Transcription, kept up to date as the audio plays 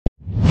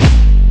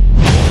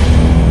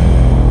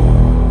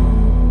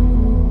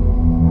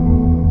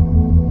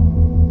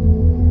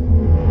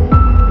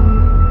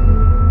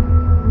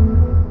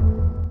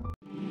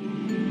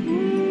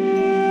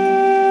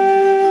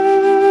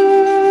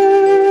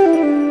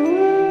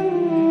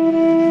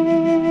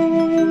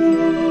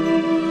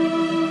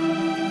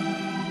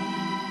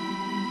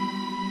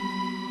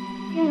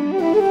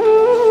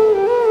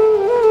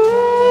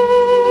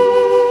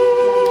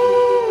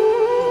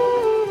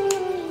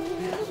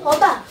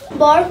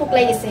ভোক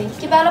লাগিছে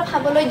কিবা অলপ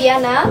খাবলৈ দিয়া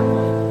না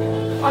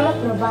অলপ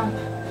ৰবা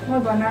মই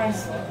বনাই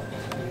আছো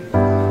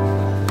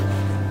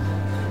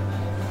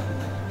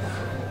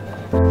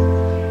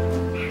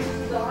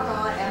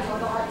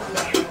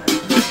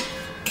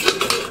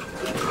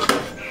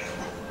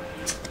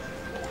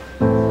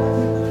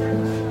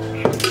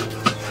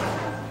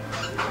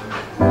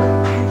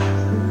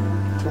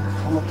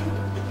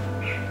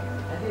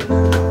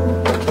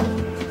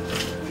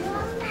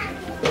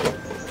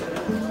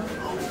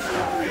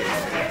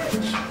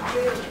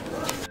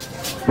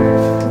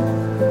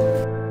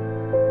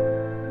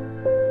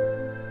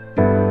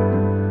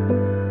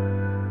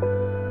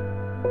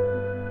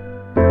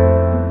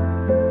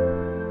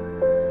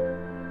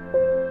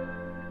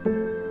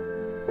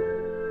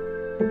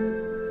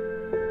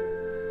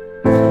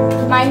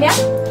মাইনা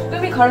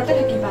তুমি ঘৰতে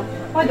থাকিবা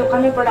মই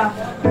দোকানৰ পৰা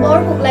বৰ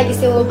ভোক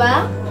লাগিছে ওবা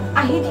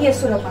আহি দি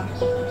আছো ৰবা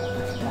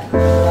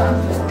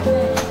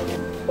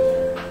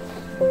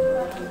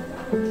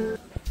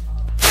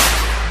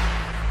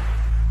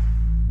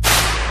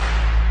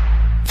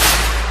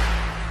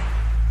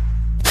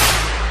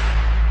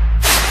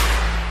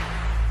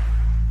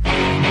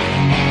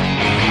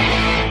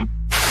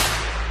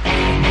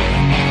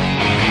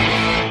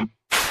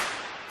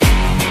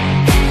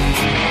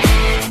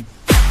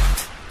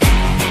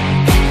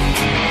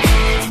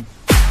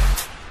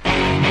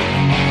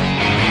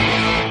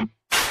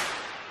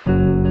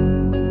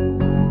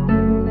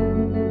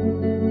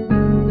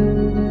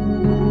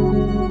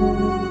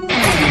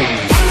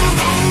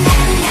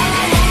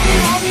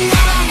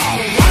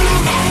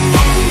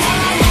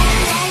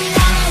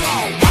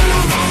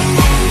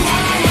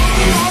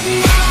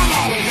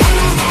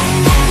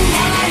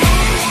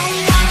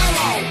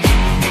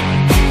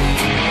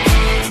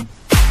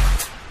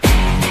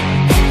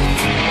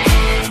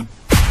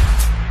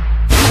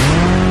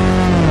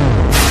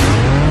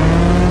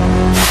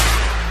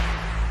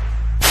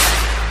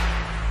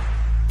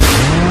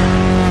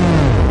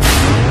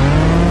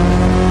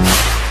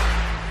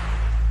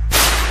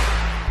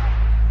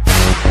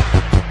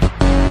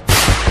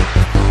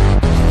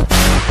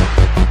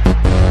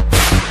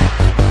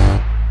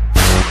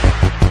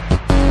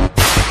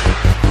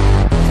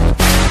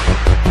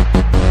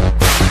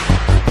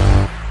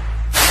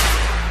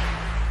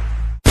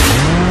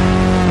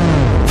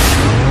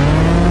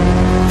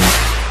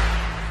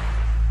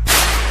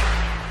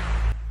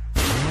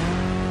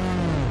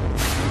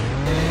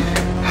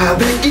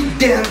Abe ki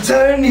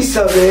dancer ni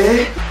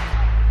sabe.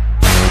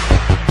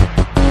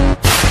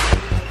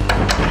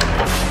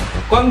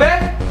 Kon be?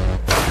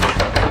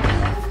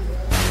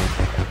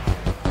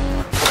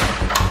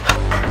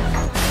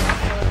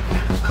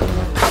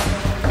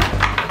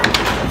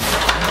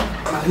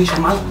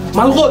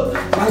 Malkut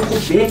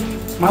be,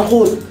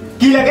 malkut.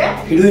 Ki lage?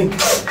 Heroin.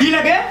 Ki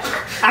lage?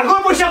 Agor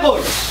poisa kor.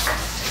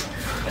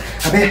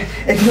 Abe,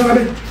 ekdom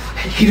abe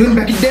heroin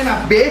baki den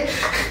abe.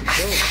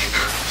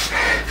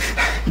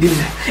 দিন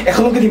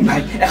এখনকে দিম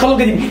ভাই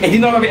এখনকে দিম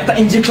এদিনৰ বাবে এটা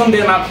ইনজেকচন দে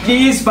না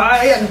প্লিজ ভাই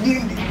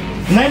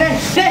নাই নাই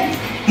দে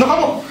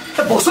নহব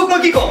তা বসক মই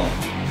কি কম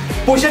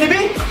পয়সা দিবি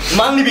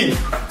মান দিবি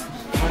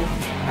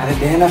আরে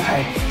দে না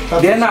ভাই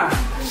দে না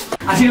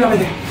আশীর্বাদ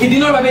দে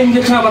এদিনৰ বাবে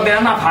ইনজেকচন আবার দে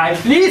না ভাই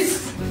প্লিজ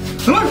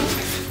শুন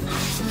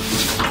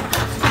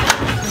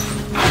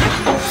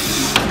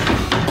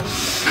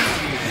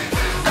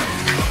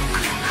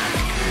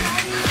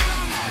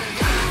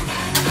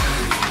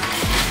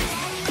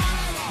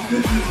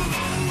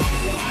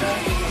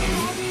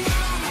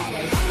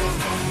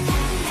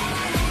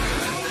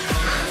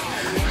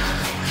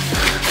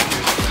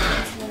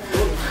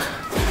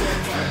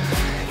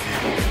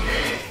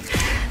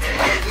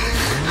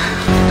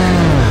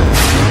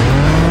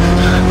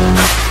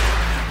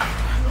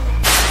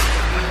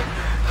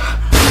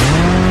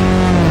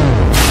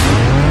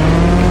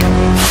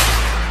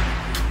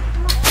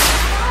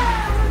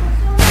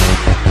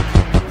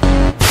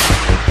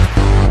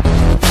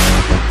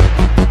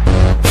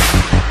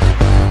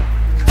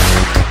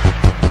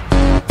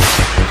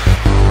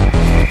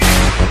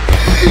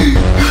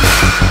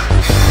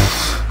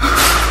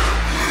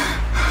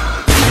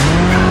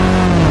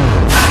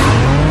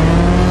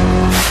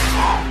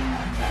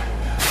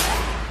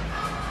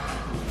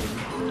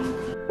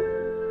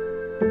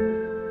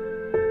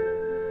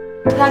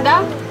দাদা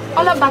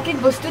অলপ বাকিত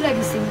বস্তু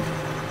লাগিছিল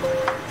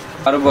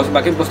আৰু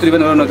বাকিত বস্তু দিবা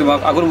নোৱাৰো তোমাক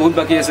আগৰ বহুত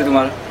বাকি আছে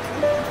তোমাৰ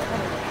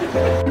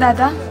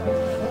দাদা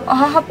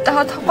অহা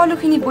সপ্তাহত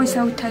সকলোখিনি পইচা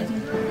উঠাই দিম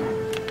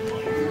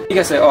ঠিক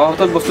আছে অহা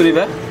সপ্তাহত বস্তু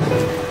দিবা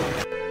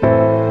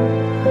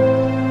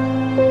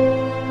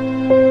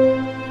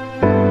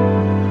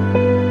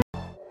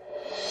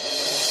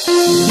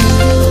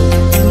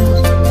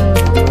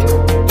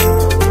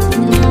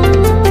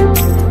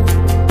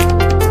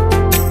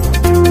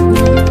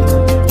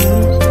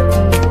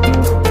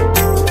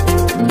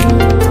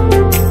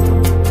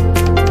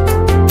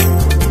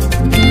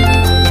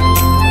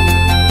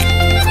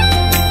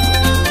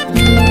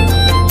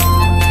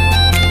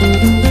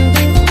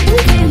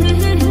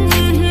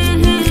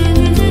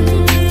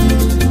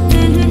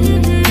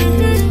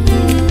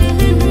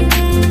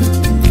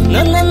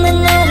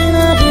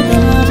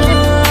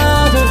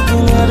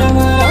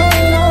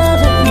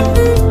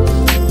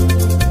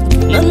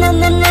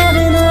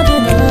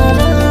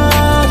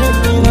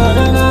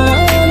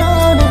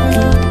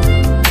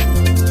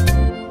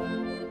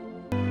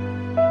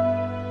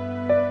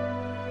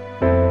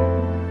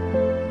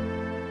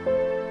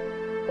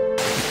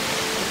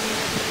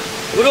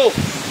গুৰু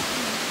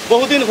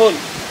বহুদিন হ'ল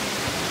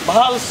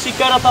ভাল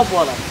শিকাৰ এটা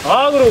পোৱা নাই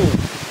গুৰু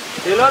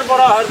জেলৰ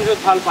পৰা অহাৰ পিছত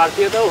ভাল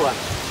পাৰ্টি এটাও হোৱা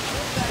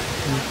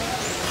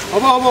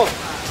হ'ব হ'ব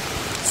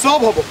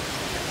চব হ'ব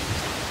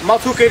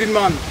মাথো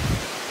কেইদিনমান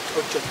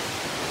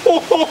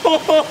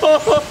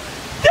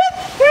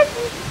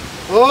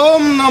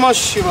ওম নমঃ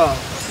শিৱায়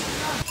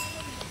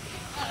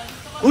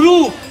গুৰু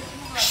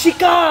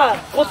শিকাৰ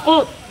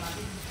ক'ত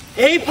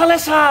এইফালে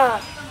চা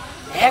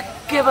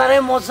একেবাৰে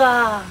মজা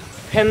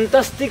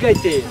ফেণ্টাষ্টিক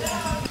আইটে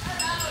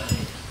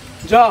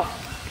যা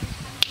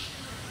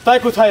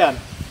তাইক উঠাই আন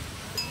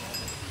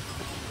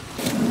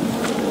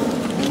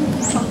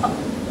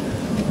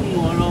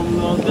মৰম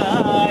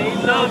লগাই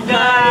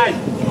লগাই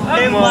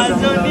এই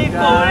মাজনী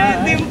কৰি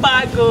দিম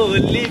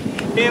পাগলী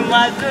এই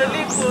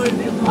মাজনী কৰি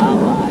দিম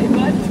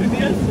ইমান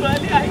ধুনীয়া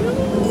ছোৱালী আয়ো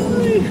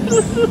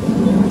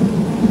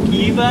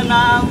কিবা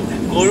নাম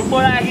ক'ৰ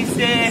পৰা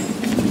আহিছে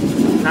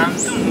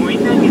নামটো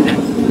মইনা কিনা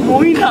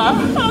মইনা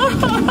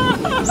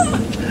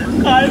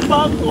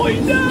কাৰপা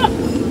কইনা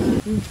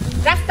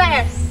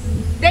ৰাস্তাহে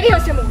দেৰি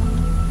হৈছে মোৰ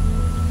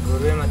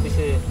গুৰুৱে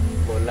মাতিছে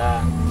বলা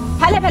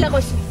ভালে ভালে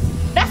কৈছো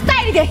ৰাস্তা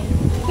এৰি দে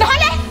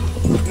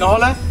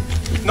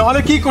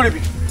নহ'লে কি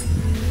কৰিবি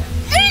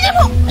এৰি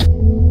দিব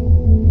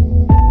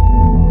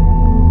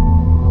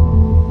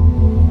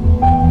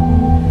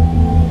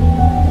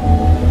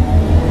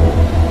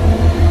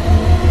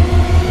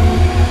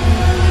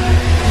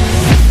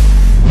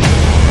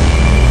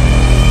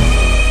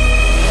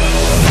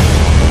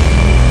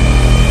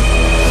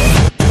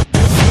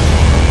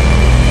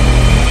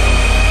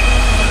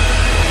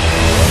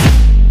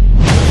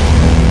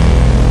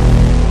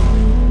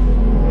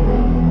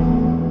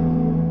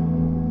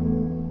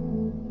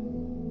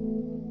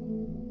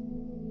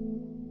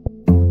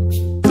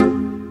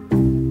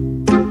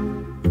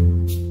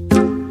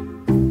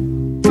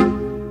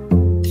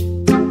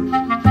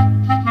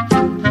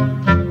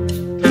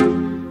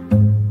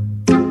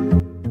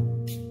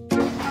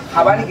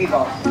খাবা নেকি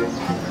কওঁ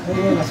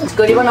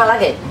কৰিব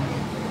নালাগে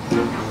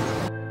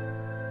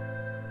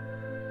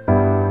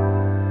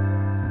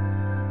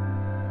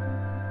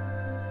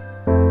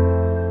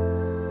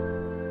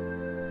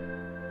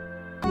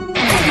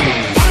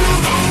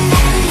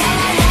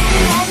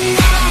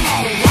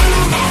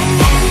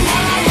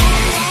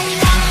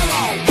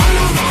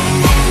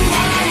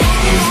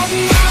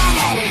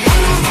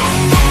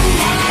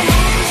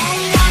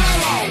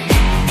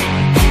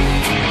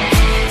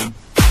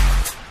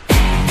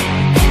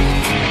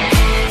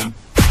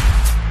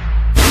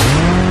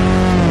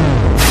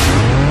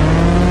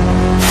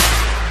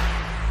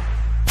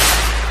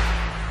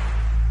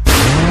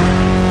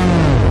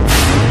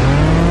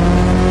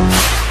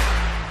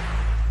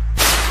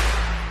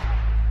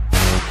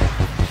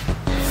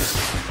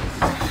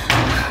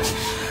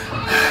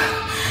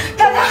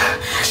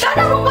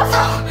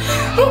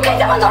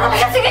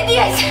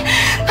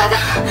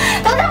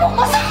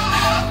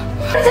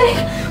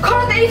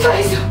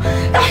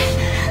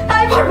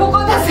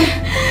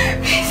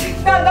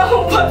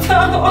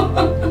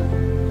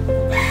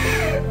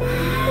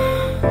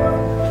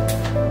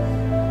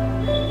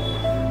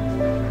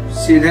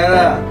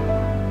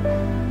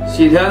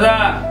চিধা যা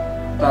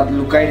তাত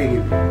লুকাই থাকিবি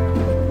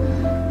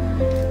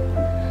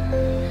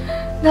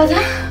দাদা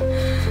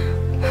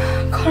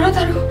ঘৰত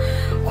আৰু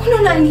কোনো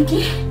নাই নেকি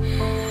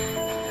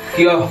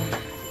কিয়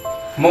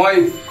মই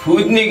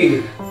ভূত নেকি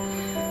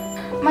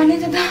মানে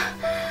দাদা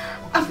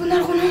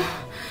আপোনাৰ কোনো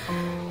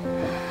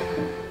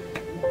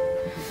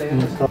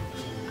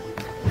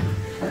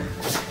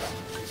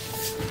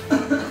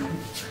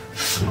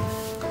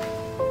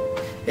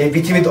এই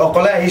পৃথিৱীত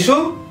অকলে আহিছো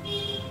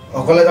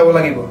অকলে যাব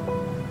লাগিব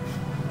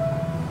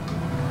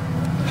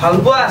ভাল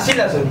পোৱা আছিল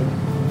আচনি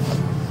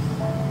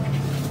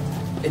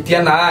এতিয়া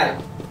নাই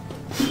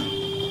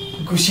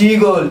গুচি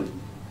গ'ল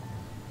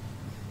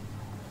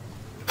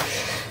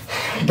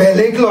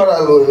বেলেগ ল'ৰা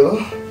লৈ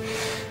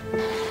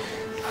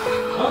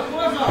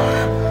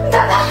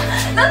দাদা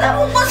দাদা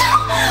মোক বচাও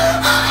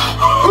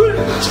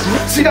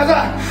চিধা যা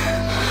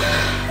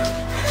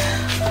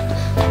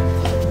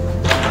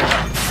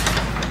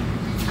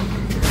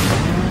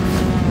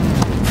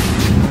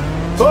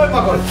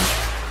পাগল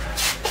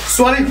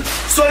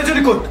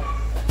ছোৱালীজনী ক'ত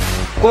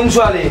কোন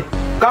ছোৱালী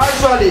কাৰ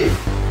ছোৱালী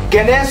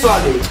কেনে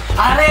ছোৱালী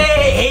আৰে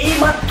এই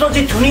মাত্ৰ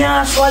যে ধুনীয়া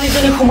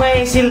ছোৱালীজনী সোমাই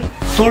আহিছিল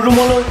তোৰ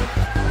ৰুমলৈ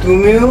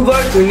তুমিও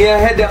বৰ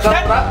ধুনীয়াহে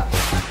দেখা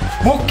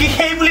মোক কি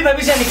সেই বুলি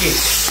ভাবিছা নেকি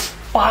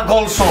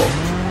পাগল চব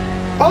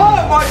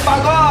মই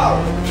পাগল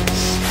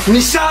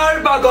নিচাৰ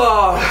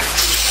পাগল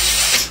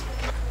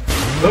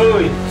ঐ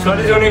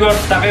ছোৱালীজনী ঘৰ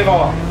তাকে ক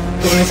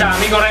তোৰ নিচা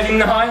আমি কৰাই দিম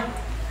নহয়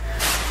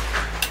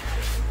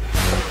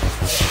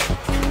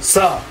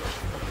চা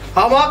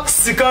আমাক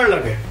চিকাৰ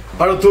লাগে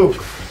আৰু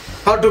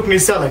তোক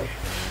নিচা লাগে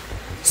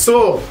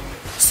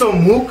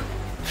মোক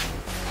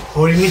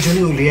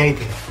হৰিণীজনী উলিয়াই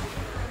দে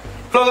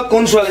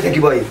কোন ছোৱালী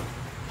থাকিব এই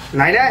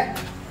নাই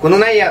কোনো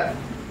নাই ইয়াত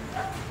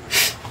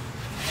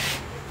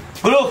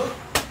গুৰু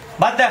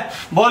বাদ দে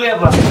বল ইয়াৰ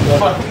পৰা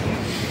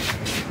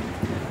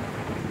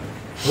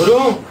গুৰু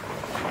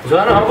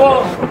যোৱা নহ'ব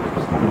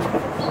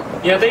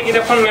ইয়াতে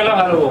কিতাপখন মেলা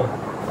ভাল হ'ব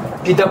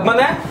কিতাপ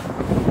মানে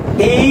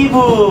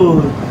এইবোৰ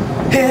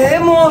হে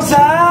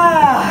মজা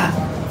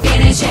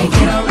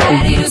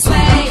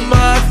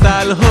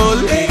মাতাল হল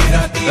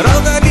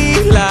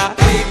ৰঙানীলা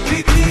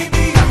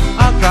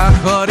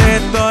আকাশৰে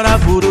তৰা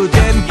বুৰু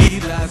যেন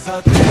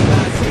গিলাচতে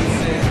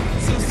নাচিছে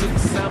সুসুক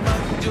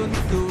সামাক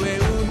জন্তুৱে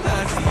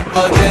নাচিব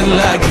যেন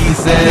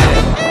লাগিছে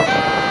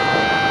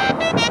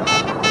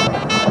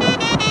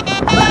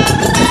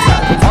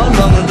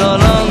অলং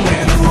দলং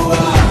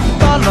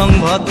তলং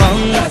ভতং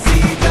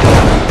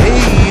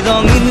এই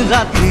ৰঙীন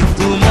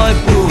ৰাতিটো মই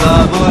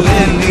পুৱাবলে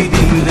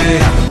নিদিম ৰে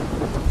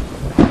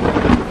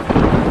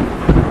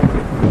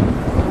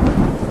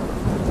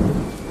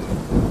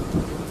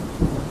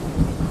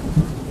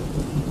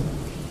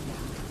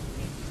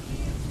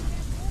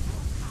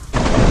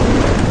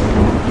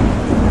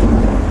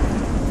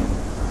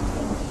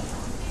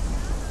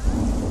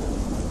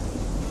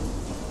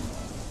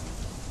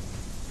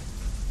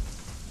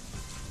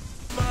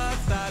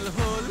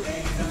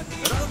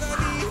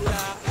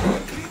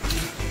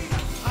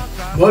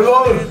বল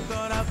বল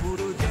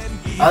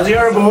আজি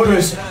আৰু বহুত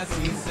হৈছে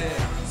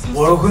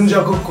বৰষুণ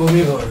যাকো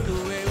কমি গ'ল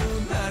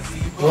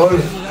বল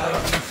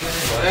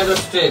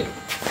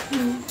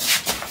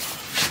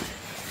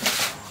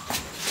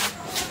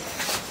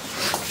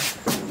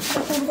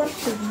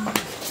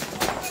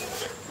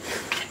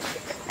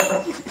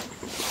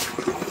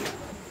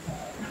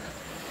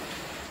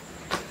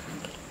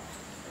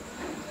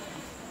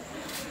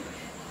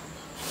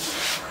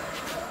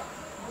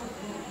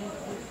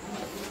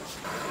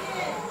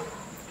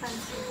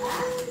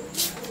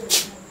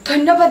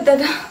ধন্যবাদ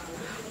দাদা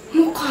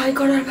মোক সহায়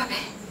কৰাৰ বাবে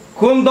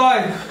কোন তই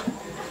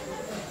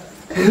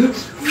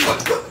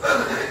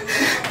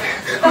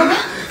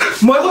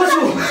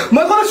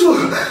মই কৈছো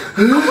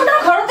আপোনাৰ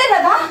ঘৰতে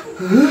দাদা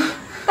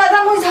দাদা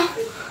মই যাওঁ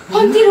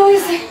ভণ্টি ৰৈ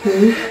আছে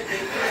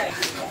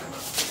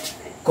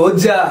ক'ত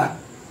যা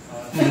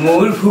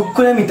মোৰ ভোক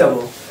কোনে মিটাব